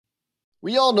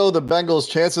We all know the Bengals'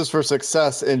 chances for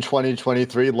success in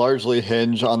 2023 largely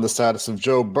hinge on the status of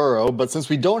Joe Burrow, but since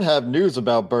we don't have news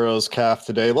about Burrow's calf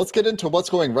today, let's get into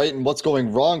what's going right and what's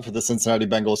going wrong for the Cincinnati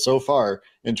Bengals so far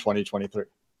in 2023.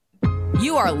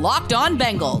 You are Locked On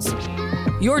Bengals,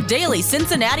 your daily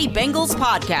Cincinnati Bengals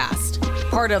podcast,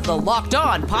 part of the Locked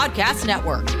On Podcast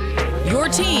Network, your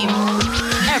team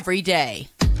every day.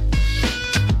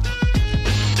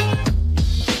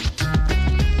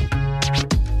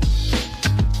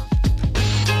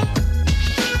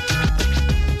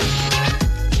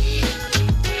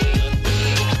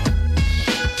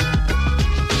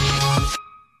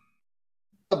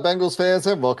 Bengals fans,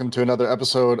 and welcome to another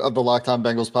episode of the Locked On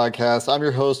Bengals podcast. I'm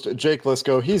your host, Jake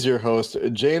Lisco. He's your host,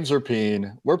 James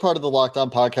Rapine. We're part of the Locked On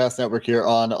Podcast Network here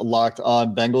on Locked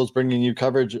On Bengals, bringing you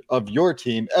coverage of your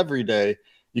team every day.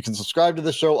 You can subscribe to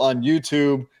the show on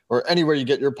YouTube or anywhere you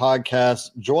get your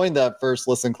podcasts. Join that first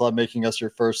listen club, making us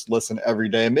your first listen every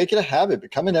day, and make it a habit.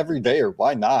 Become an everydayer.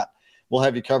 Why not? We'll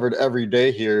have you covered every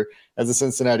day here as the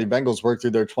Cincinnati Bengals work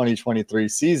through their 2023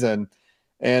 season.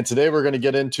 And today we're going to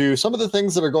get into some of the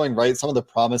things that are going right, some of the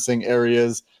promising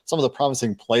areas, some of the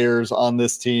promising players on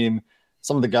this team,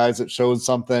 some of the guys that showed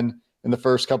something in the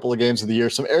first couple of games of the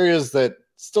year, some areas that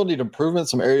still need improvement,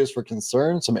 some areas for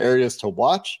concern, some areas to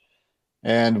watch.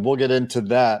 And we'll get into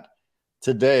that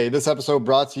today. This episode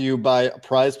brought to you by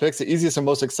Prize Picks, the easiest and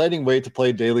most exciting way to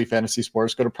play daily fantasy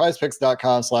sports. Go to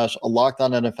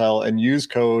prizepicks.com/LockedOnNFL and use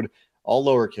code, all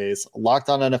lowercase,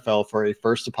 LockedOnNFL for a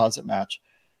first deposit match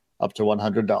up to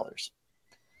 $100.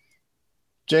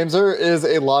 James, there is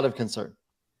a lot of concern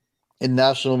in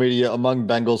national media among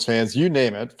Bengals fans, you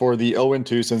name it, for the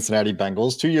 0-2 Cincinnati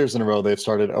Bengals. 2 years in a row, they've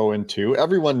started 0-2.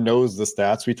 Everyone knows the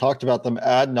stats. We talked about them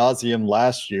ad nauseum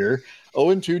last year.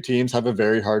 0-2 teams have a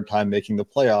very hard time making the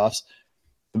playoffs.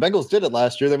 The Bengals did it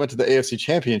last year. They went to the AFC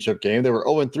Championship game. They were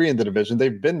 0-3 in the division.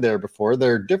 They've been there before.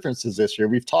 There are differences this year.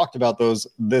 We've talked about those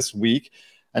this week.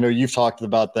 I know you've talked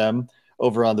about them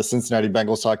over on the Cincinnati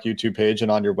Bengals Talk YouTube page and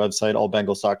on your website,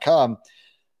 allbengals.com.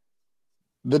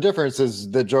 The difference is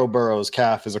that Joe Burrow's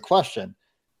calf is a question.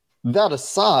 That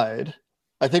aside,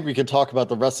 I think we can talk about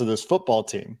the rest of this football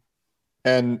team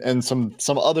and some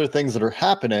other things that are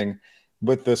happening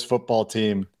with this football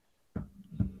team,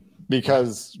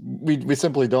 because we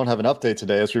simply don't have an update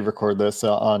today as we record this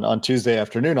on Tuesday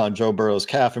afternoon on Joe Burrow's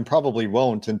calf, and probably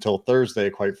won't until Thursday,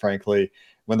 quite frankly,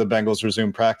 when the Bengals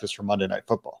resume practice for Monday Night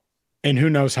Football. And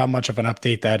who knows how much of an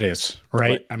update that is,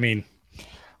 right? I mean,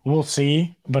 we'll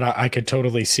see, but I could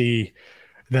totally see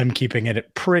them keeping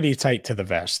it pretty tight to the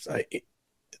vest.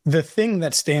 The thing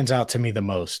that stands out to me the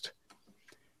most,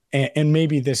 and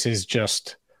maybe this is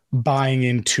just buying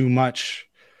in too much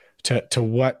to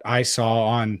what I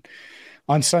saw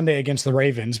on Sunday against the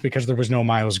Ravens, because there was no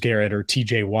Myles Garrett or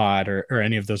TJ Watt or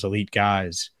any of those elite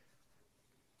guys.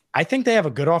 I think they have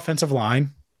a good offensive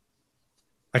line.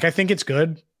 Like, I think it's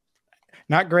good.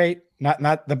 Not great,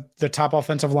 not the top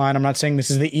offensive line. I'm not saying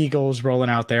this is the Eagles rolling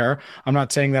out there. I'm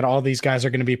not saying that all these guys are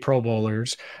going to be Pro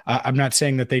Bowlers. I'm not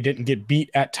saying that they didn't get beat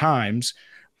at times.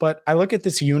 But I look at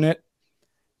this unit,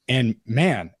 and,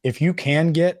 man, if you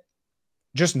can get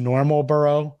just normal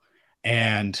Burrow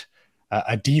and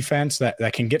a defense that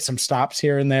can get some stops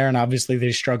here and there, and obviously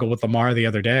they struggled with Lamar the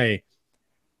other day,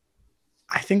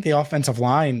 I think the offensive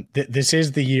line, this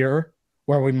is the year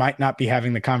where we might not be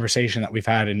having the conversation that we've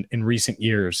had in recent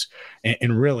years,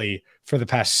 and really for the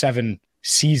past 7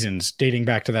 seasons, dating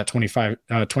back to that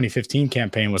 2015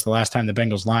 campaign was the last time the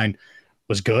Bengals line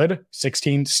was good.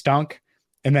 16 stunk,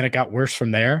 and then it got worse from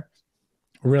there.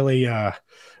 Really,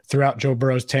 throughout Joe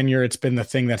Burrow's tenure, it's been the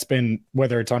thing that's been,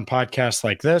 whether it's on podcasts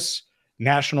like this,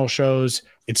 national shows,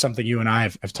 it's something you and I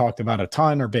have talked about a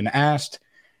ton or been asked.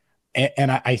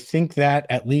 And I think that,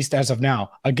 at least as of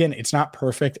now, again, it's not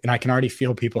perfect. And I can already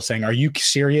feel people saying, are you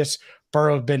serious?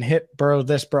 Burrow been hit, Burrow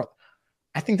this, Burrow.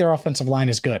 I think their offensive line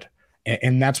is good.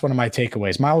 And that's one of my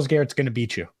takeaways. Myles Garrett's going to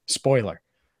beat you. Spoiler.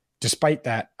 Despite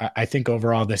that, I think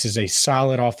overall this is a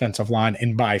solid offensive line,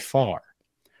 and by far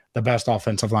the best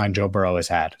offensive line Joe Burrow has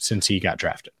had since he got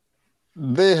drafted.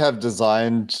 They have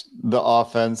designed the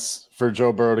offense for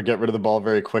Joe Burrow to get rid of the ball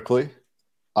very quickly,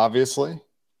 obviously.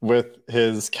 With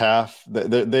his calf,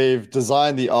 they've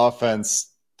designed the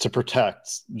offense to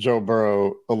protect Joe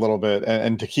Burrow a little bit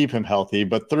and to keep him healthy.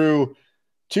 But through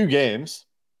 2 games,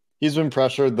 he's been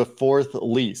pressured the 4th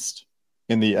least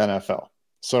in the NFL.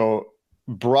 So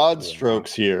broad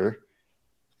strokes here.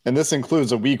 And this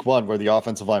includes a week 1 where the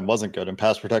offensive line wasn't good and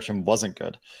pass protection wasn't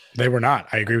good. They were not.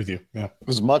 I agree with you. Yeah. It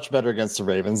was much better against the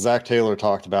Ravens. Zach Taylor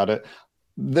talked about it.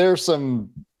 There's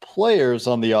some players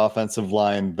on the offensive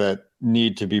line that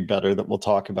need to be better that we'll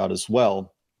talk about as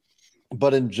well.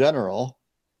 But in general,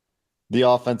 the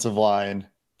offensive line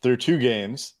through 2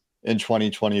 games in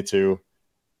 2022,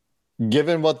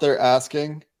 given what they're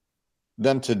asking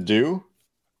them to do,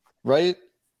 right,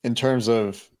 in terms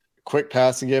of quick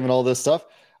passing game and all this stuff,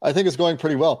 I think it's going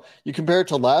pretty well. You compare it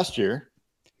to last year,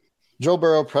 Joe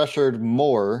Burrow pressured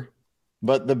more,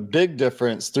 but the big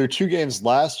difference through 2 games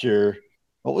last year,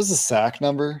 what was the sack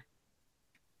number?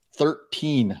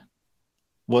 13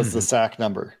 was the sack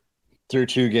number through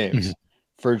 2 games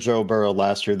for Joe Burrow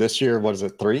last year. This year, what is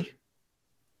it, 3?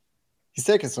 He's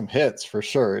taken some hits for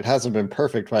sure. It hasn't been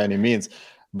perfect by any means,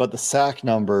 but the sack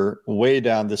number way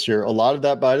down this year. A lot of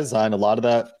that by design, a lot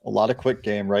of quick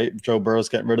game, right? Joe Burrow's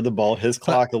getting rid of the ball. His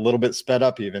clock a little bit sped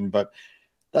up even, but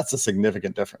that's a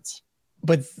significant difference.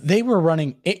 But they were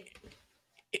running it,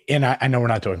 and I know we're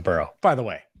not doing Burrow. By the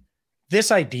way,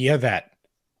 this idea that,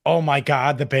 oh my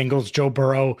God, the Bengals, Joe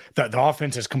Burrow, the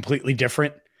offense is completely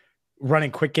different,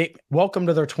 running quick game. Welcome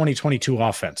to their 2022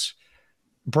 offense.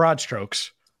 Broad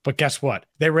strokes, but guess what?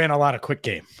 They ran a lot of quick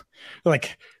game.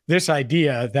 Like this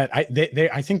idea that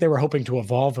I think they were hoping to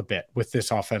evolve a bit with this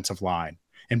offensive line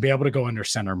and be able to go under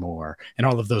center more and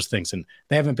all of those things. And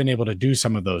they haven't been able to do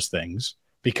some of those things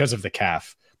because of the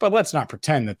calf. But let's not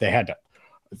pretend that they had to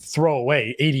throw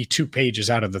away 82 pages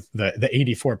out of the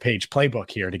 84-page playbook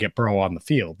here to get Burrow on the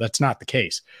field. That's not the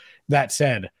case. That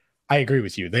said, I agree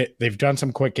with you. They've done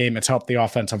some quick game. It's helped the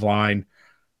offensive line.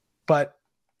 But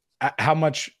how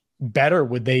much better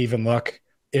would they even look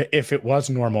if it was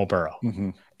normal Burrow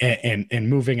and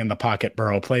moving in the pocket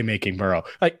Burrow, playmaking Burrow?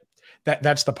 Like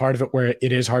that's the part of it where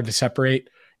it is hard to separate.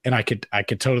 And I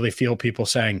could totally feel people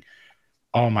saying,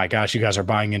 oh my gosh, you guys are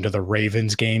buying into the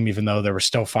Ravens game, even though there were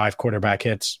still 5 quarterback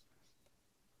hits.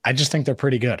 I just think they're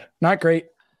pretty good. Not great,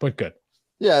 but good.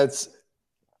 Yeah, it's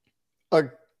a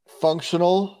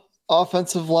functional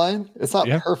offensive line. It's not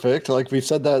perfect. Like we've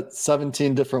said that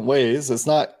 17 different ways. It's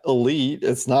not elite.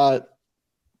 It's not,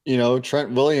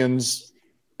 Trent Williams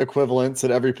equivalents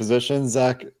at every position.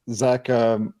 Zach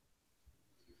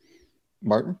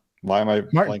Martin. Why am I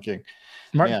blanking?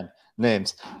 Man,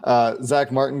 names.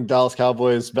 Zach Martin, Dallas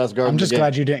Cowboys, best guard. I'm just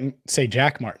glad you didn't say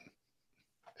Jack Martin.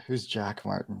 Who's Jack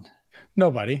Martin?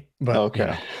 Nobody. But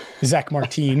okay. Zach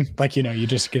Martin, you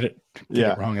just get it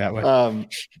wrong that way.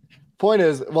 Point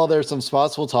is, while there's some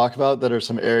spots we'll talk about that are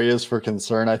some areas for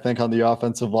concern, I think on the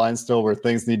offensive line still where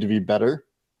things need to be better.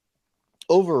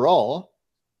 Overall,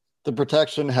 the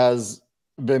protection has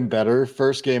been better.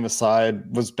 First game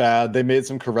aside was bad. They made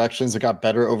some corrections. It got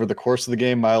better over the course of the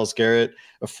game. Myles Garrett,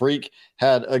 a freak,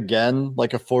 had again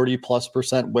like a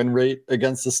 40+% win rate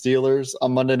against the Steelers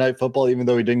on Monday Night Football, even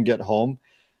though he didn't get home.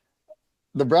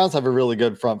 The Browns have a really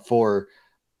good front four.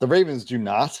 The Ravens do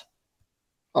not.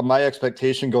 My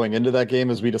expectation going into that game,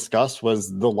 as we discussed,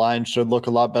 was the line should look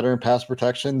a lot better in pass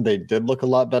protection. They did look a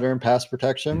lot better in pass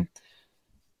protection.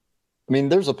 I mean,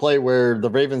 there's a play where the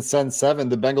Ravens send 7,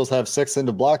 the Bengals have 6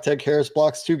 into block. Ted Karras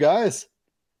blocks 2 guys.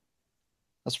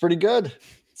 That's pretty good.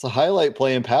 It's a highlight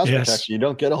play in pass protection. You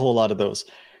don't get a whole lot of those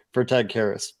for Ted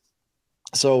Karras.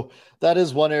 So that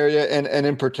is one area. And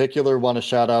in particular, want to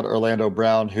shout out Orlando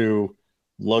Brown, who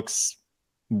looks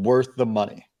worth the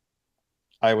money,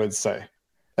 I would say,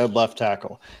 at left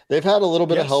tackle. They've had a little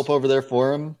bit of help over there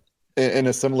for him in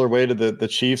a similar way to the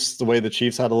Chiefs, the way the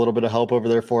Chiefs had a little bit of help over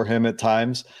there for him at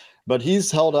times. But he's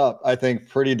held up, I think,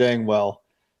 pretty dang well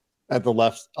at the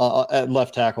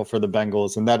left tackle for the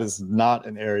Bengals, and that is not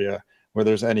an area where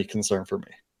there's any concern for me.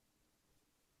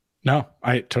 No,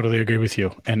 I totally agree with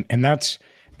you, and that's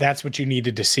what you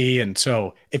needed to see. And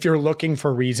so, if you're looking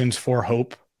for reasons for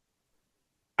hope,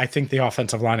 I think the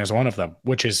offensive line is one of them.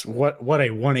 Which is what a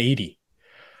 180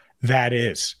 that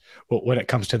is when it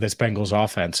comes to this Bengals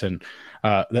offense, and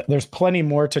there's plenty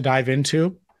more to dive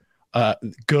into.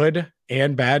 Good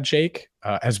and bad, Jake,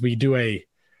 as we do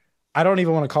I don't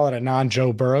even want to call it a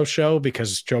non-Joe Burrow show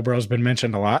because Joe Burrow's been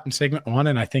mentioned a lot in segment 1,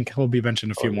 and I think he'll be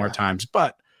mentioned a few more times,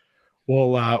 but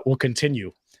we'll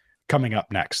continue coming up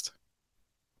next.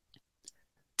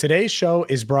 Today's show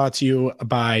is brought to you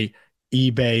by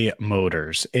eBay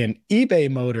Motors, and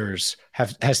eBay Motors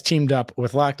has teamed up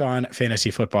with Locked On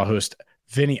Fantasy Football host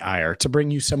Vinny Iyer to bring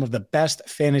you some of the best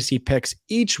fantasy picks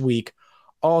each week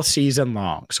all season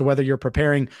long. So whether you're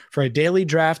preparing for a daily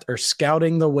draft or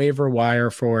scouting the waiver wire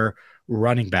for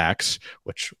running backs,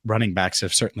 which running backs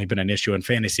have certainly been an issue in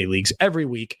fantasy leagues, every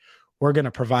week we're going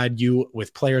to provide you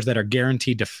with players that are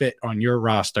guaranteed to fit on your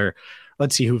roster.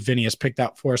 Let's see who Vinny has picked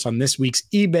out for us on this week's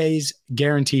eBay's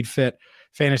Guaranteed Fit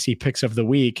Fantasy Picks of the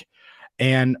Week.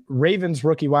 And Ravens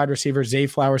rookie wide receiver Zay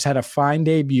Flowers had a fine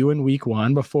debut in week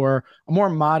 1 before a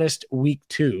more modest week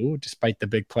 2, despite the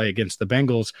big play against the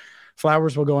Bengals.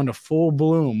 Flowers will go into full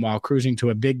bloom while cruising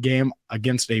to a big game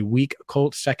against a weak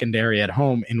Colts secondary at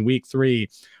home in week 3.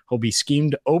 He'll be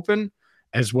schemed open,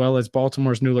 as well as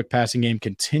Baltimore's new look passing game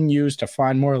continues to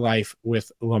find more life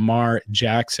with Lamar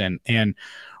Jackson. And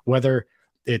whether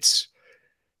it's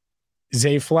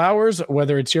Zay Flowers,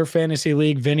 whether it's your fantasy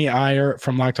league, Vinny Iyer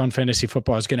from Locked On Fantasy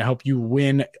Football is going to help you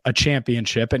win a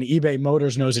championship. And eBay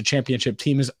Motors knows a championship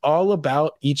team is all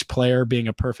about each player being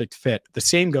a perfect fit. The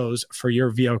same goes for your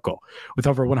vehicle. With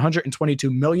over 122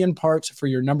 million parts for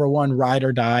your number one ride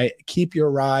or die, keep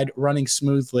your ride running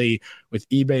smoothly with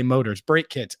eBay Motors. Brake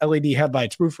kits, LED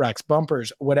headlights, roof racks,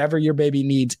 bumpers, whatever your baby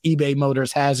needs, eBay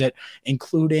Motors has it,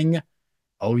 including,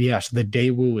 oh yes, the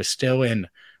Daewoo is still in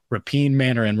Rapine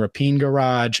Manor and Rapine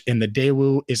Garage, and the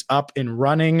Daewoo is up and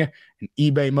running, and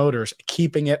eBay Motors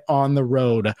keeping it on the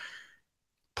road.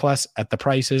 Plus, at the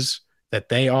prices that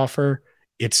they offer,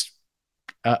 it's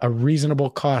a reasonable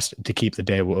cost to keep the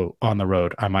Daewoo on the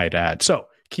road, I might add. So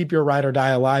keep your ride or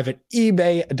die alive at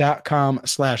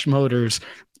ebay.com/motors.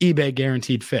 eBay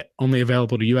guaranteed fit. Only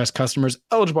available to U.S. customers.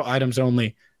 Eligible items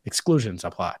only. Exclusions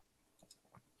apply.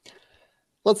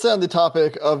 Let's stay on the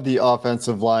topic of the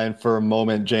offensive line for a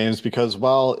moment, James, because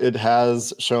while it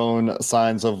has shown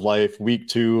signs of life, week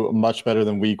 2, much better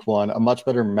than week 1, a much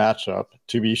better matchup,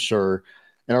 to be sure.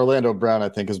 And Orlando Brown, I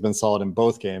think, has been solid in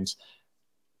both games.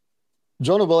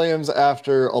 Jonah Williams,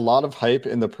 after a lot of hype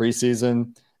in the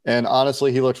preseason, and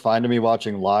honestly, he looked fine to me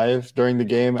watching live during the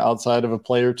game outside of a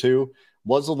play or two,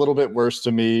 was a little bit worse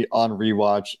to me on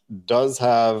rewatch, does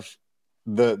have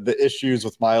the issues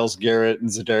with Myles Garrett and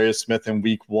Zadarius Smith in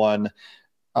week 1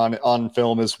 on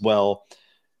film as well.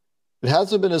 It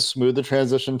hasn't been as smooth a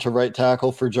transition to right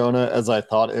tackle for Jonah as I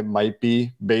thought it might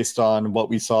be based on what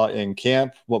we saw in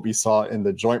camp, what we saw in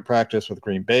the joint practice with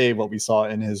Green Bay, what we saw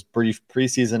in his brief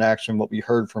preseason action, what we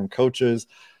heard from coaches.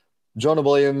 Jonah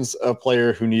Williams, a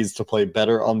player who needs to play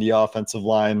better on the offensive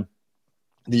line.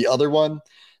 The other one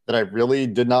that I really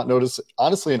did not notice,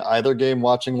 honestly, in either game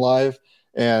watching live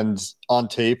and on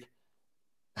tape,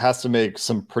 has to make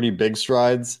some pretty big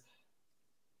strides.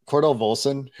 Cordell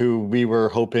Volson, who we were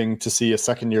hoping to see a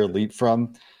second-year leap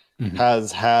from,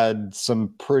 has had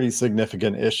some pretty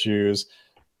significant issues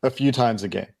a few times a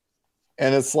game.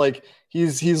 And it's like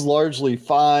he's largely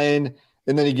fine,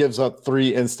 and then he gives up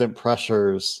 3 instant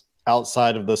pressures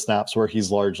outside of the snaps where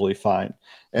he's largely fine.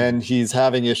 And he's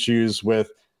having issues with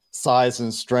size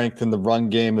and strength in the run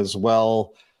game as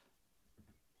well.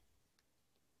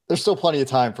 There's still plenty of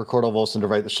time for Cordell Volson to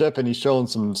right the ship, and he's shown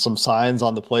some signs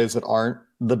on the plays that aren't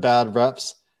the bad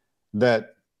reps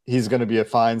that he's going to be a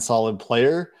fine, solid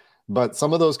player. But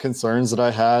some of those concerns that I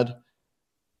had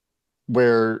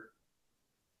where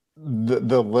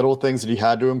the little things that he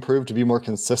had to improve to be more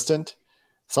consistent,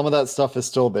 some of that stuff is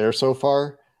still there so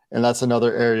far. And that's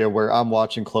another area where I'm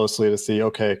watching closely to see,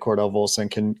 okay, Cordell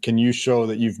Volson, can you show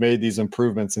that you've made these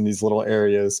improvements in these little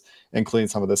areas and clean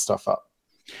some of this stuff up?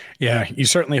 Yeah, you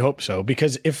certainly hope so,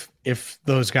 because if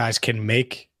those guys can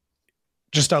make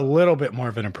just a little bit more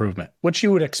of an improvement, which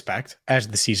you would expect as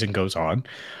the season goes on,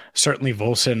 certainly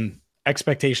Volson,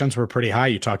 expectations were pretty high.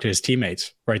 You talk to his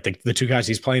teammates, right? The 2 guys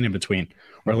he's playing in between,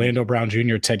 Orlando Brown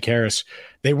Jr., Ted Karras,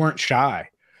 they weren't shy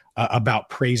about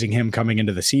praising him coming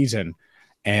into the season.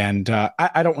 And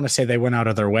I don't want to say they went out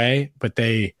of their way, but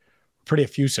they were pretty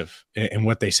effusive in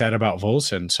what they said about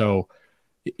Volson. So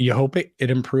you hope it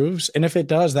improves. And if it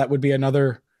does, that would be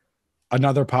another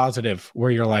positive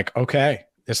where you're like, okay,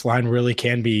 this line really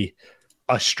can be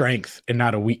a strength and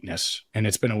not a weakness. And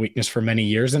it's been a weakness for many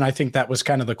years. And I think that was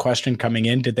kind of the question coming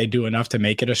in. Did they do enough to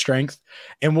make it a strength?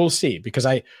 And we'll see, because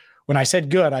when I said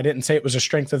good, I didn't say it was a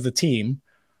strength of the team.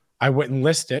 I wouldn't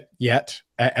list it yet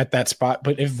at that spot.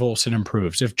 But if Volson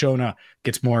improves, if Jonah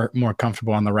gets more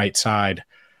comfortable on the right side,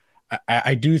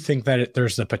 I do think that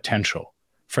there's the potential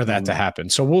for that to happen.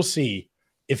 So we'll see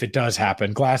if it does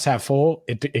happen. Glass half full,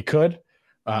 it could,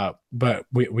 but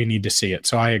we need to see it.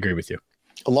 So I agree with you.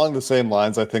 Along the same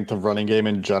lines, I think the running game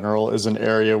in general is an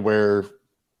area where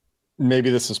maybe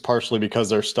this is partially because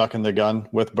they're stuck in the gun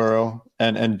with Burrow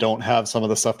and don't have some of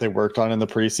the stuff they worked on in the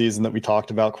preseason that we talked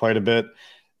about quite a bit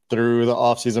through the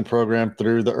offseason program,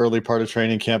 through the early part of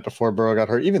training camp before Burrow got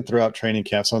hurt, even throughout training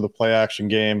camp, some of the play action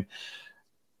game.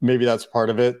 Maybe that's part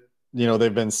of it. You know,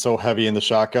 they've been so heavy in the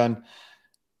shotgun.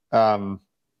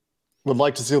 Would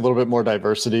like to see a little bit more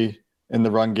diversity in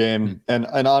the run game, and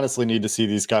honestly need to see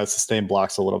these guys sustain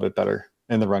blocks a little bit better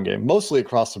in the run game, mostly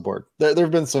across the board. There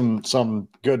have been some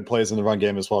good plays in the run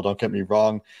game as well. Don't get me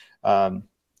wrong.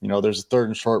 There's a 3rd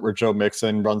and short where Joe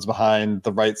Mixon runs behind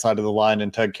the right side of the line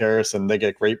and Ted Karras, and they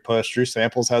get great push. Drew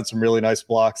Samples had some really nice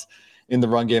blocks in the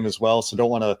run game as well. So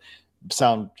don't want to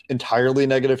sound entirely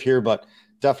negative here, but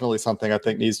definitely something I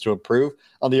think needs to improve.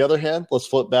 On the other hand, let's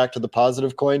flip back to the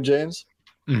positive coin, James.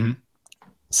 Mm-hmm.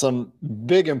 Some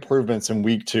big improvements in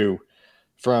week 2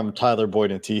 from Tyler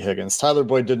Boyd and T. Higgins. Tyler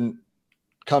Boyd didn't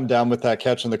come down with that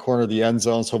catch in the corner of the end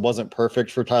zone, so it wasn't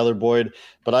perfect for Tyler Boyd,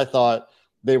 but I thought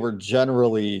they were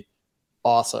generally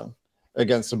awesome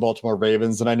against the Baltimore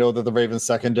Ravens. And I know that the Ravens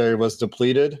secondary was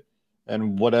depleted,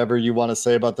 and whatever you want to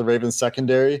say about the Ravens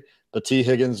secondary, but T.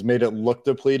 Higgins made it look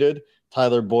depleted.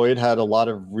 Tyler Boyd had a lot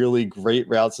of really great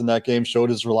routes in that game, showed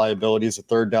his reliability as a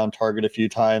third down target a few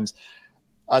times.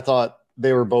 I thought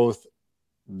they were both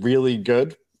really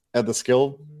good at the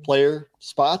skill player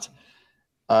spot.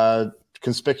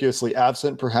 Conspicuously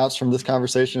absent, perhaps, from this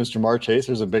conversation is Jamar Chase.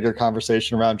 There's a bigger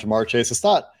conversation around Jamar Chase. It's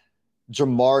not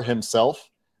Jamar himself,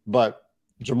 but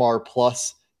Jamar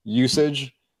plus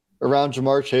usage around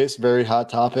Jamar Chase. Very hot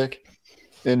topic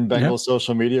in Bengals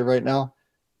social media right now.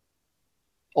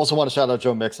 Also want to shout out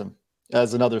Joe Mixon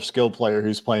as another skill player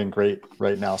who's playing great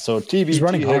right now. So T.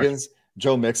 Higgins, hard.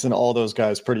 Joe Mixon, all those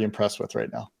guys pretty impressed with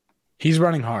right now. He's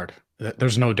running hard.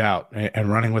 There's no doubt,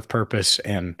 and running with purpose,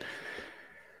 and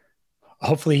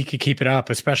hopefully he could keep it up,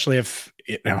 especially if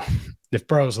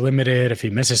Burrow's limited, if he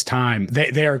misses time.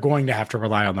 They are going to have to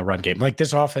rely on the run game. Like,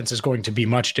 this offense is going to be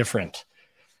much different,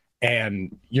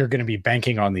 and you're going to be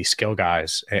banking on these skill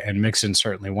guys, and Mixon's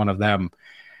certainly one of them.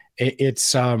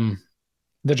 It's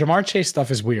the Jamar Chase stuff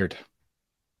is weird.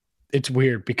 It's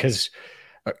weird because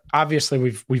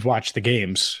obviously we've watched the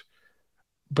games,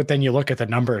 but then you look at the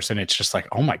numbers and it's just like,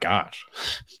 oh my gosh,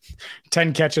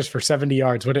 10 catches for 70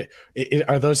 yards.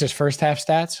 Are those his first half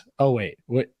stats? Oh wait,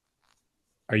 what?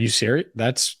 Are you serious?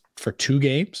 That's for 2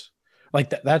 games? Like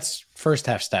that's first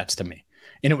half stats to me.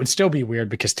 And it would still be weird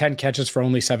because 10 catches for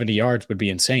only 70 yards would be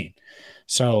insane.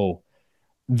 So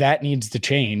that needs to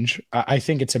change. I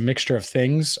think it's a mixture of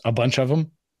things, a bunch of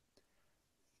them,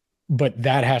 but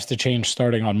that has to change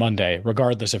starting on Monday,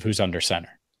 regardless of who's under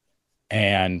center.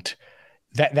 And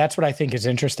that's what I think is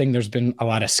interesting. There's been a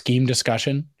lot of scheme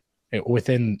discussion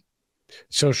within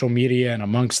social media and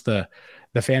amongst the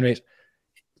fan base.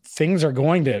 Things are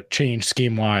going to change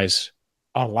scheme-wise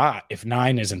a lot if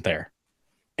 9 isn't there.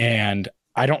 And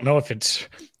I don't know if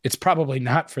it's probably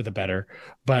not for the better,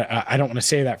 but I don't want to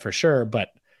say that for sure, but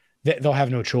they'll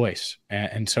have no choice.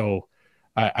 And so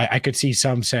I could see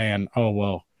some saying, oh,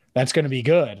 well, that's going to be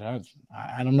good.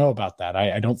 I don't know about that.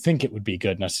 I don't think it would be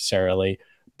good necessarily,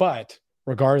 but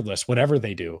regardless, whatever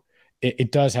they do,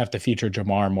 it does have to feature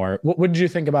Jamar more. What did you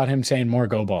think about him saying more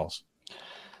go balls?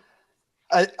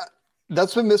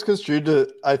 That's been misconstrued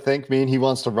to, I think, mean he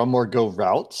wants to run more go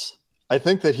routes. I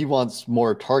think that he wants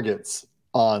more targets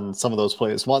on some of those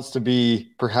plays, wants to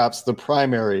be perhaps the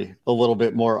primary a little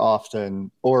bit more often,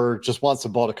 or just wants the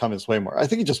ball to come his way more. I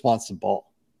think he just wants the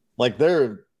ball. Like, there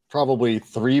are probably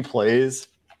 3 plays,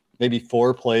 maybe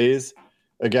 4 plays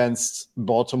against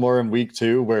Baltimore in week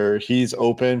 2 where he's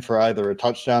open for either a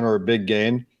touchdown or a big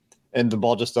gain and the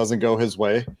ball just doesn't go his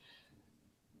way.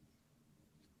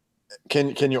 Can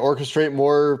you orchestrate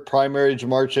more primary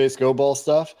Jamar Chase go ball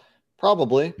stuff?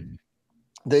 Probably.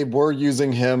 They were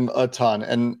using him a ton,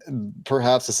 and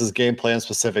perhaps this is game plan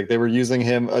specific. They were using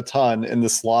him a ton in the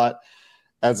slot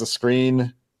as a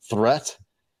screen threat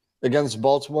against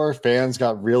Baltimore. Fans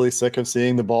got really sick of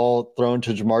seeing the ball thrown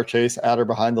to Jamar Chase at or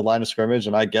behind the line of scrimmage,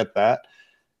 and I get that.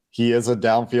 He is a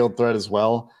downfield threat as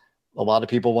well. A lot of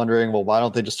people wondering, well, why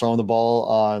don't they just throw the ball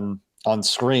on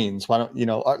screens? Why don't,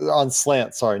 on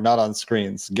slants, sorry, not on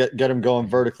screens. Get him going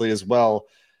vertically as well.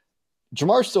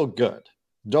 Jamar's still good.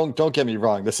 Don't get me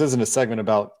wrong. This isn't a segment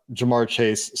about Jamar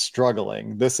Chase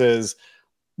struggling. This is,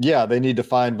 they need to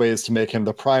find ways to make him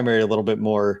the primary a little bit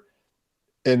more.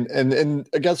 And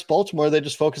against Baltimore, they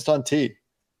just focused on T,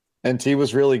 and T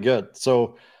was really good.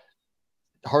 So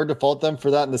hard to fault them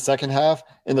for that in the second half.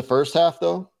 In the first half,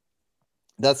 though,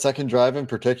 that second drive in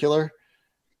particular,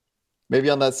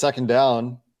 maybe on that second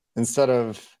down, instead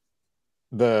of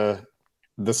the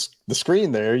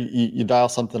screen there, you dial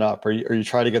something up, or you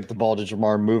try to get the ball to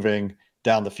Jamar moving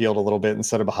down the field a little bit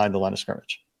instead of behind the line of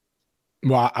scrimmage.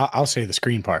 Well, I'll say the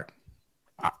screen part.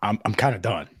 I'm kind of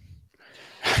done.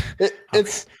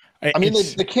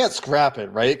 They can't scrap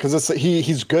it, right? Because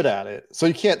he's good at it, so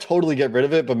you can't totally get rid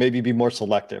of it, but maybe be more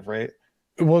selective, right?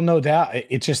 Well, no doubt.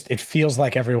 It feels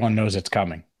like everyone knows it's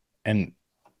coming, and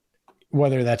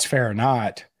whether that's fair or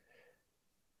not,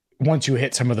 once you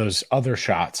hit some of those other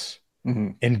shots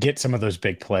and get some of those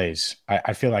big plays,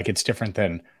 I feel like it's different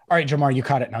than, all right, Jamar, you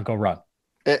caught it, now go run.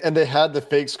 And they had the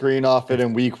fake screen off it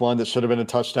in week 1 that should have been a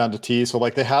touchdown to T. So,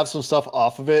 like, they have some stuff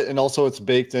off of it, and also it's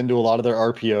baked into a lot of their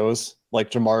RPOs.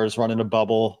 Like, Jamar is running a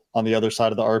bubble on the other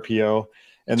side of the RPO,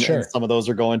 and some of those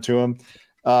are going to him.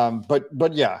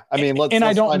 But yeah, I mean, let's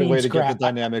find a way to get the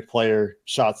dynamic player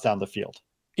shots down the field.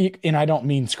 And I don't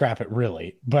mean scrap it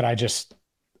really, but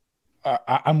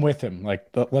I'm with him. Like,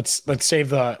 let's save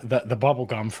the bubble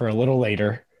gum for a little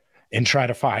later and try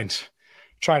to find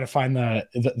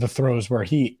the throws where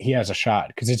he has a shot,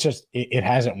 because it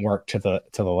hasn't worked to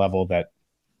the level that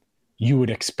you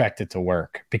would expect it to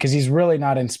work, because he's really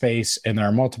not in space and there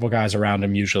are multiple guys around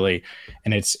him usually,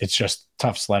 and it's just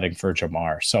tough sledding for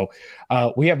Jamar. So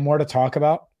we have more to talk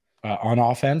about on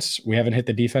offense. We haven't hit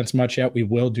the defense much yet. We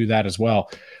will do that as well.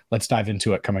 Let's dive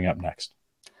into it coming up next.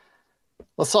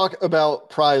 Let's talk about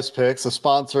Prize Picks, a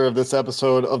sponsor of this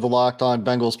episode of the Locked On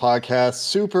Bengals podcast.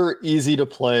 Super easy to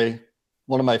play.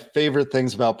 One of my favorite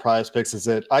things about Prize Picks is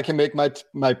that I can make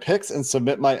my picks and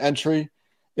submit my entry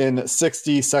in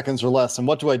 60 seconds or less. And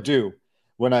what do I do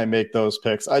when I make those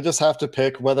picks? I just have to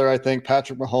pick whether I think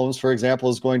Patrick Mahomes, for example,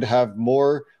 is going to have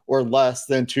more or less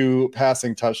than 2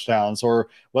 passing touchdowns, or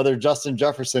whether Justin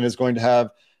Jefferson is going to have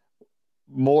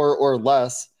more or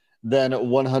less than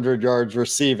 100 yards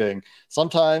receiving.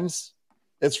 Sometimes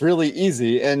it's really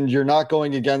easy, and you're not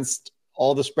going against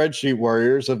all the spreadsheet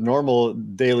warriors of normal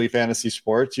daily fantasy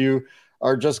sports. You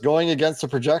are just going against the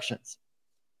projections.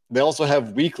 They also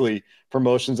have weekly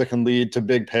promotions that can lead to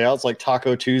big payouts, like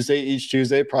Taco Tuesday. Each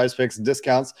Tuesday, Prize Picks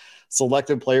discounts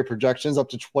selected player projections up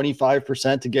to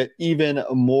 25% to get even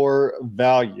more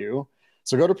value.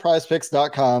 So go to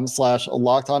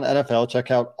prizepicks.com/LockedOnNFL.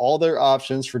 Check out all their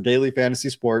options for daily fantasy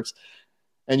sports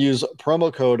and use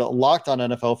promo code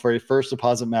LockedOnNFL for a first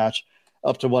deposit match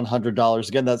up to $100.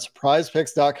 Again, that's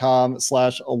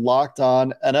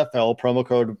prizepicks.com/LockedOnNFL, promo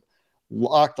code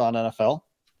LockedOnNFL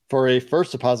for a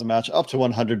first deposit match up to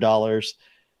 $100.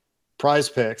 Prize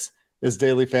Picks is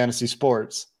daily fantasy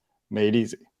sports made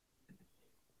easy.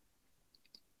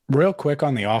 Real quick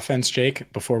on the offense,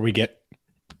 Jake, before we get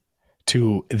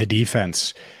to the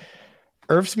defense.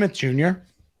 Irv Smith Jr.,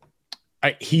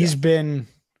 he's been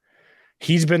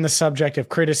the subject of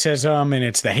criticism, and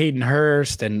it's the Hayden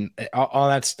Hurst and all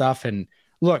that stuff. And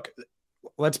look,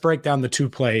 let's break down the 2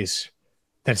 plays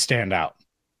that stand out.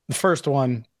 The first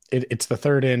one, it's the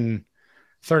third and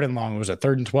long. Was it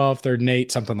 3rd and 12, 3rd and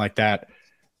 8, something like that?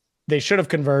 They should have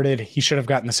converted. He should have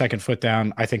gotten the second foot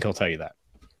down. I think he'll tell you that.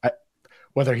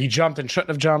 Whether he jumped and shouldn't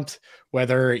have jumped,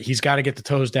 whether he's got to get the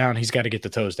toes down, he's got to get the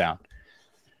toes down.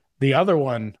 The other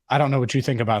one, I don't know what you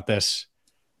think about this.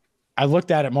 I looked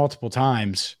at it multiple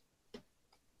times.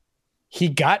 He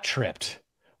got tripped.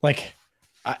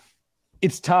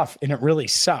 It's tough, and it really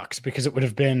sucks, because it would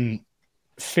have been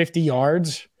 50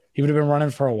 yards. He would have been running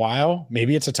for a while.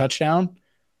 Maybe it's a touchdown.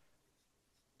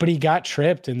 But he got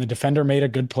tripped, and the defender made a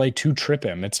good play to trip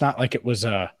him. It's not like it was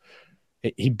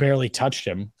he barely touched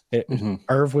him.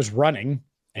 Irv was running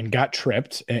and got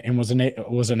tripped and was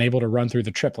unable to run through the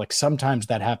trip. Like, sometimes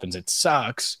that happens. It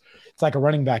sucks. It's like a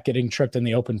running back getting tripped in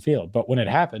the open field. But when it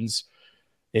happens,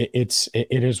 it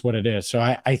is what it is. So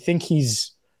I think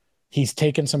he's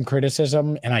taken some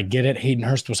criticism, and I get it. Hayden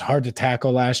Hurst was hard to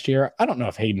tackle last year. I don't know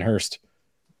if Hayden Hurst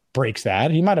breaks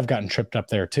that. He might have gotten tripped up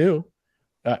there too.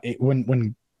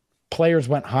 When players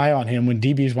went high on him, when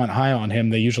DBs went high on him,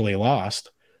 they usually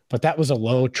lost. But that was a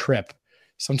low trip.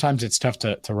 Sometimes it's tough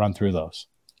to run through those.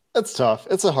 It's tough.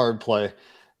 It's a hard play.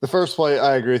 The first play,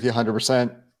 I agree with you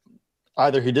 100%.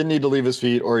 Either he didn't need to leave his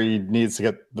feet, or he needs to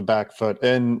get the back foot.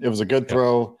 And it was a good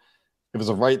throw. It was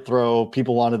a right throw.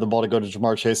 People wanted the ball to go to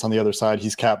Jamar Chase on the other side.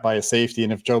 He's capped by a safety.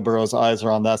 And if Joe Burrow's eyes are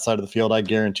on that side of the field, I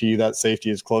guarantee you that safety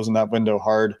is closing that window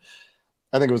hard.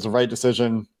 I think it was the right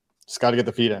decision. Just got to get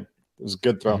the feet in. It was a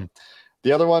good throw.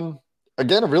 The other one,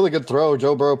 again, a really good throw.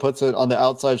 Joe Burrow puts it on the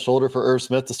outside shoulder for Irv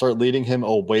Smith to start leading him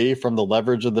away from the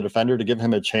leverage of the defender to give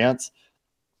him a chance.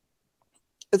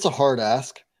 It's a hard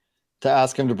ask to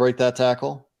ask him to break that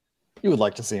tackle. You would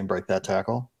like to see him break that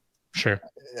tackle. Sure.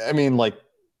 I mean,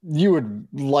 you would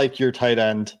like your tight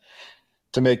end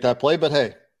to make that play. But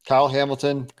hey, Kyle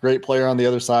Hamilton, great player on the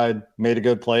other side, made a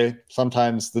good play.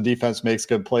 Sometimes the defense makes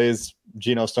good plays.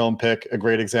 Geno Stone pick, a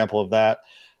great example of that.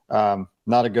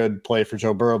 Not a good play for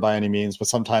Joe Burrow by any means, but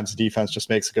sometimes the defense just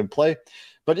makes a good play.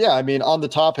 But yeah, I mean, on the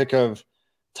topic of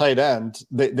tight end,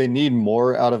 they need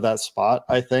more out of that spot,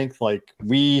 I think.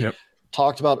 We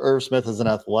talked about Irv Smith as an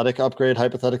athletic upgrade,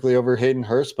 hypothetically, over Hayden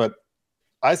Hurst, but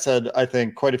I said, I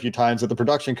think quite a few times, that the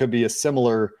production could be a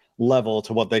similar level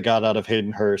to what they got out of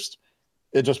Hayden Hurst.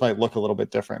 It just might look a little bit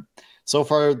different. So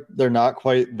far, they're not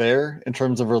quite there in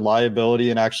terms of reliability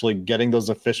and actually getting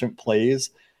those efficient plays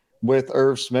with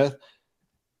Irv Smith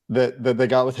that they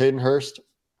got with Hayden Hurst.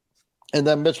 And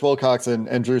then Mitch Wilcox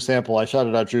and Drew Sample. I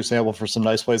shouted out Drew Sample for some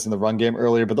nice plays in the run game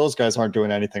earlier, but those guys aren't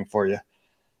doing anything for you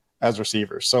as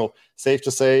receivers. So safe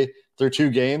to say through 2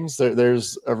 games,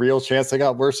 there's a real chance they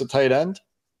got worse at tight end.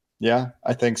 Yeah,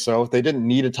 I think so. They didn't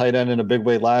need a tight end in a big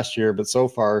way last year, but so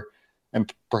far,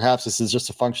 and perhaps this is just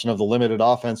a function of the limited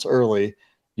offense early,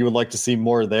 you would like to see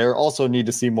more there. Also need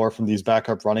to see more from these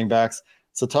backup running backs.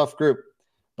 It's a tough group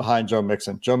behind Joe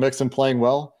Mixon. Joe Mixon playing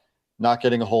well, not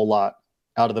getting a whole lot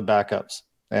out of the backups.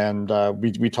 And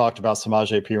we talked about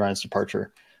Samaje Perine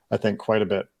departure, I think, quite a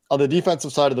bit. On the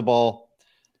defensive side of the ball.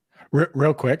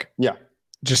 Real quick. Yeah.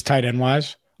 Just tight end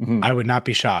wise, I would not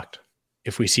be shocked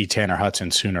if we see Tanner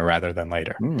Hudson sooner rather than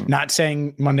later. Not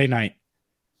saying Monday night,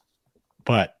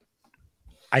 but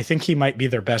I think he might be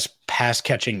their best pass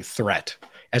catching threat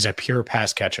as a pure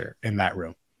pass catcher in that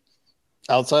room.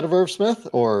 Outside of Irv Smith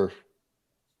or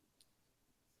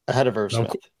ahead of Irv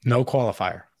Smith? No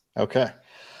qualifier. Okay.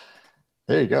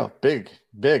 There you go. Big.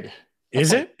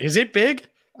 Is it big?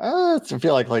 I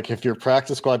feel like if your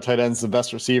practice squad tight end's the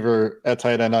best receiver at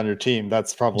tight end on your team,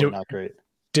 that's probably not great.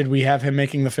 Did we have him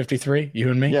making the 53, you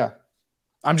and me? Yeah.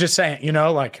 I'm just saying,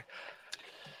 and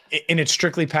it's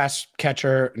strictly pass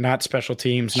catcher, not special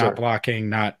teams, not blocking,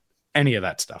 not any of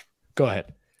that stuff. Go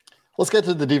ahead. Let's get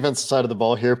to the defensive side of the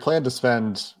ball here. Plan to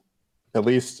spend at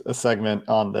least a segment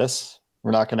on this.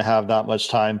 We're not going to have that much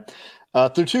time.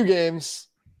 Through 2 games,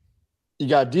 you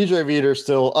got DJ Veeder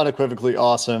still unequivocally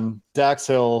awesome. Dax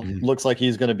Hill looks like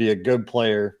he's going to be a good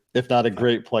player, if not a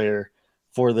great player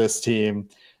for this team.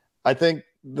 I think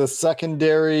the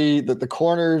secondary, the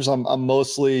corners, I'm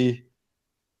mostly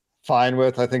fine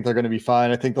with. I think they're going to be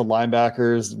fine. I think the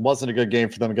linebackers wasn't a good game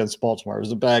for them against Baltimore. It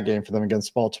was a bad game for them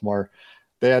against Baltimore.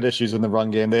 They had issues in the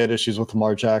run game. They had issues with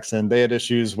Lamar Jackson. They had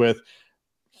issues with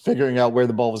figuring out where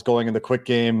the ball was going in the quick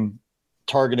game,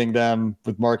 targeting them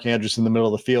with Mark Andrews in the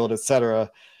middle of the field, etc.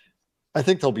 I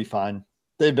think they'll be fine.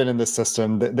 They've been in this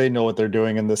system. They know what they're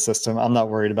doing in this system. I'm not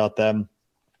worried about them.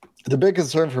 The big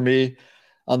concern for me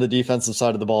on the defensive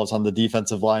side of the ball is on the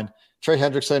defensive line. Trey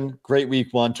Hendrickson, great week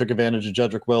 1, took advantage of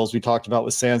Jedrick Wills. We talked about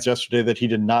with Sands yesterday that he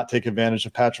did not take advantage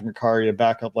of Patrick McCarry, a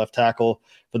backup left tackle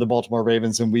for the Baltimore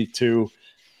Ravens in week 2.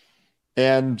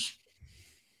 And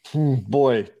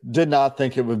boy, did not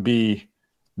think it would be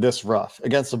this rough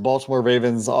against the Baltimore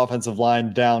Ravens offensive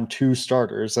line down 2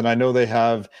 starters. And I know they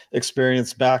have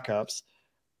experienced backups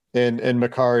in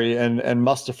McCarry and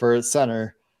Mustapher at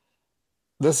center.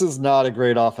 This is not a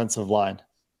great offensive line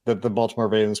that the Baltimore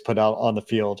Ravens put out on the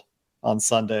field on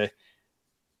Sunday.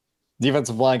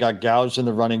 Defensive line got gouged in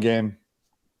the running game.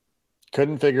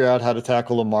 Couldn't figure out how to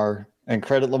tackle Lamar, and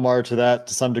credit Lamar to that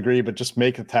to some degree, but just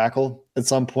make a tackle at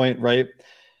some point, right?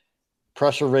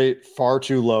 Pressure rate far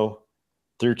too low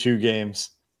through 2 games.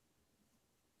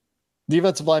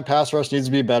 Defensive line pass rush needs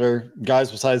to be better. Guys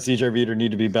besides DJ Veeder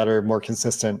need to be better, more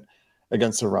consistent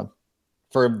against the run.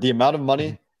 For the amount of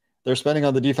money they're spending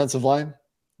on the defensive line,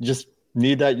 you just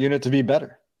need that unit to be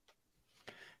better.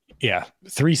 Yeah.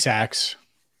 3 sacks,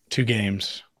 2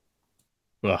 games.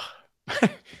 Ugh.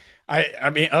 I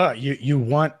mean, you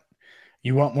want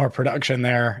more production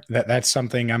there. That's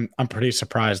something I'm pretty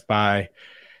surprised by.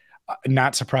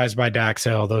 Not surprised by Dax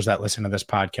Hill. Those that listen to this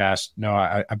podcast know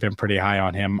I've been pretty high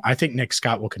on him. I think Nick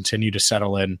Scott will continue to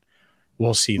settle in.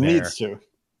 We'll see there.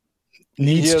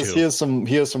 He has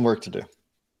some work to do.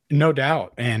 No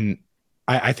doubt. And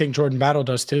I think Jordan Battle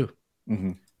does too.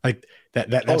 Mm-hmm. Like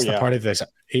that's the part of this.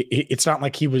 It's not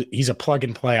like he's a plug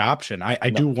and play option. I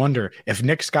do wonder if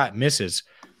Nick Scott misses,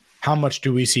 how much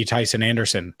do we see Tyson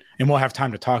Anderson? And we'll have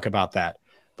time to talk about that.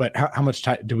 But how much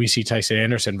do we see Tyson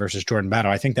Anderson versus Jordan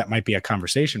Battle? I think that might be a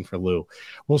conversation for Lou.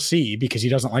 We'll see, because he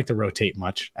doesn't like to rotate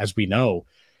much, as we know.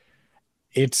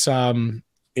 It's one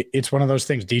of those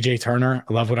things. DJ Turner,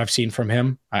 I love what I've seen from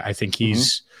him. I think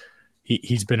he's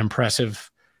been impressive.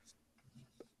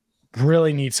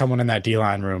 Really need someone in that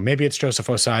D-line room. Maybe it's Joseph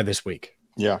Osai this week.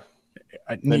 Yeah.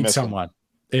 I need someone.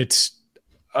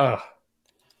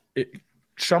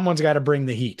 Someone's got to bring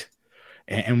the heat,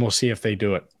 and we'll see if they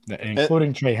do it,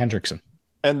 including Trey Hendrickson.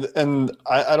 And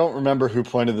I don't remember who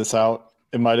pointed this out.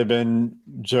 It might have been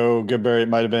Joe Goodberry. It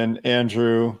might have been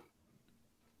Andrew.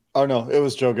 Oh, no, it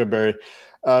was Joe Goodberry.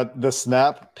 The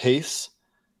snap pace,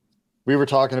 we were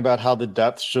talking about how the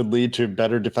depth should lead to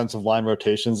better defensive line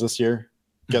rotations this year.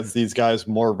 Gets these guys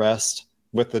more rest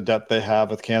with the depth they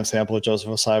have with Cam Sample, with Joseph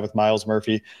Osai, with Miles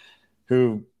Murphy,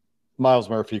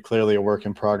 clearly a work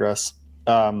in progress.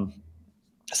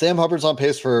 Sam Hubbard's on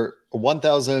pace for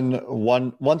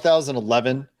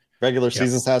 1,011 regular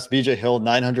season snaps. BJ Hill,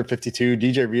 952.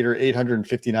 DJ Reader,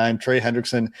 859. Trey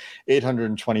Hendrickson,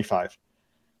 825.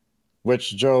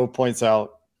 Which Joe points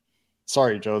out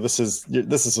sorry, Joe, this is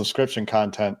subscription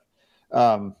content.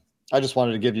 I just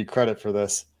wanted to give you credit for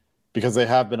this because they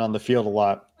have been on the field a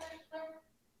lot.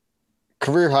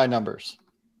 Career high numbers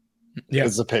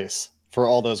is the pace for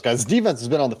all those guys. The defense has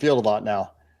been on the field a lot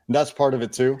now, and that's part of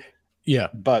it too. Yeah,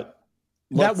 but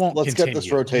let's get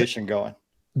this rotation going.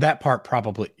 That part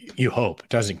probably, you hope,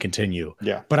 doesn't continue.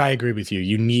 Yeah. But I agree with you.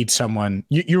 You need someone,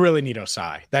 you really need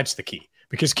Osai. That's the key.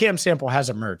 Because Cam Sample has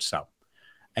emerged some.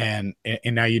 And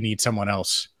now you need someone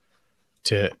else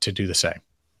to do the same.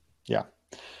 Yeah.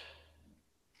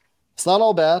 It's not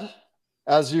all bad.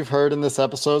 As you've heard in this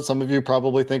episode, some of you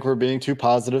probably think we're being too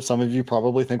positive. Some of you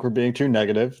probably think we're being too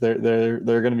negative. There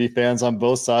are going to be fans on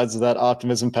both sides of that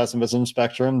optimism, pessimism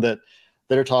spectrum that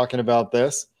are talking about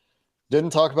this.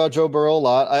 Didn't talk about Joe Burrow a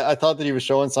lot. I thought that he was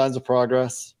showing signs of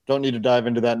progress. Don't need to dive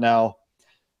into that now.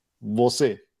 We'll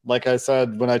see. Like I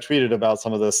said when I tweeted about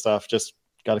some of this stuff, just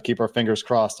got to keep our fingers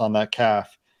crossed on that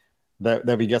calf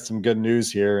that we get some good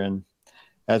news here. And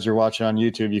as you're watching on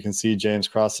YouTube, you can see James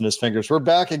crossing his fingers. We're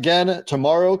back again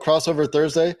tomorrow, Crossover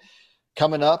Thursday,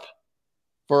 coming up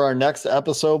for our next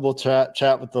episode. We'll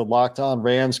chat with the Locked On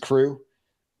Rams crew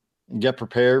and get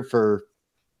prepared for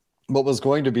what was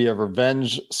going to be a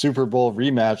revenge Super Bowl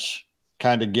rematch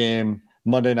kind of game,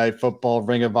 Monday Night Football,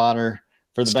 Ring of Honor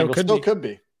for the Bengals. Still could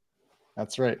be.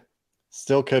 That's right.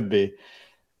 Still could be.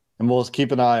 And we'll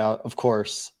keep an eye out, of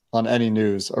course, on any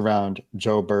news around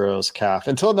Joe Burrow's calf.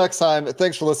 Until next time,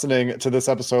 thanks for listening to this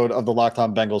episode of the Locked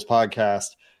On Bengals podcast.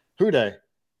 Hoo day,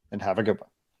 and have a good one.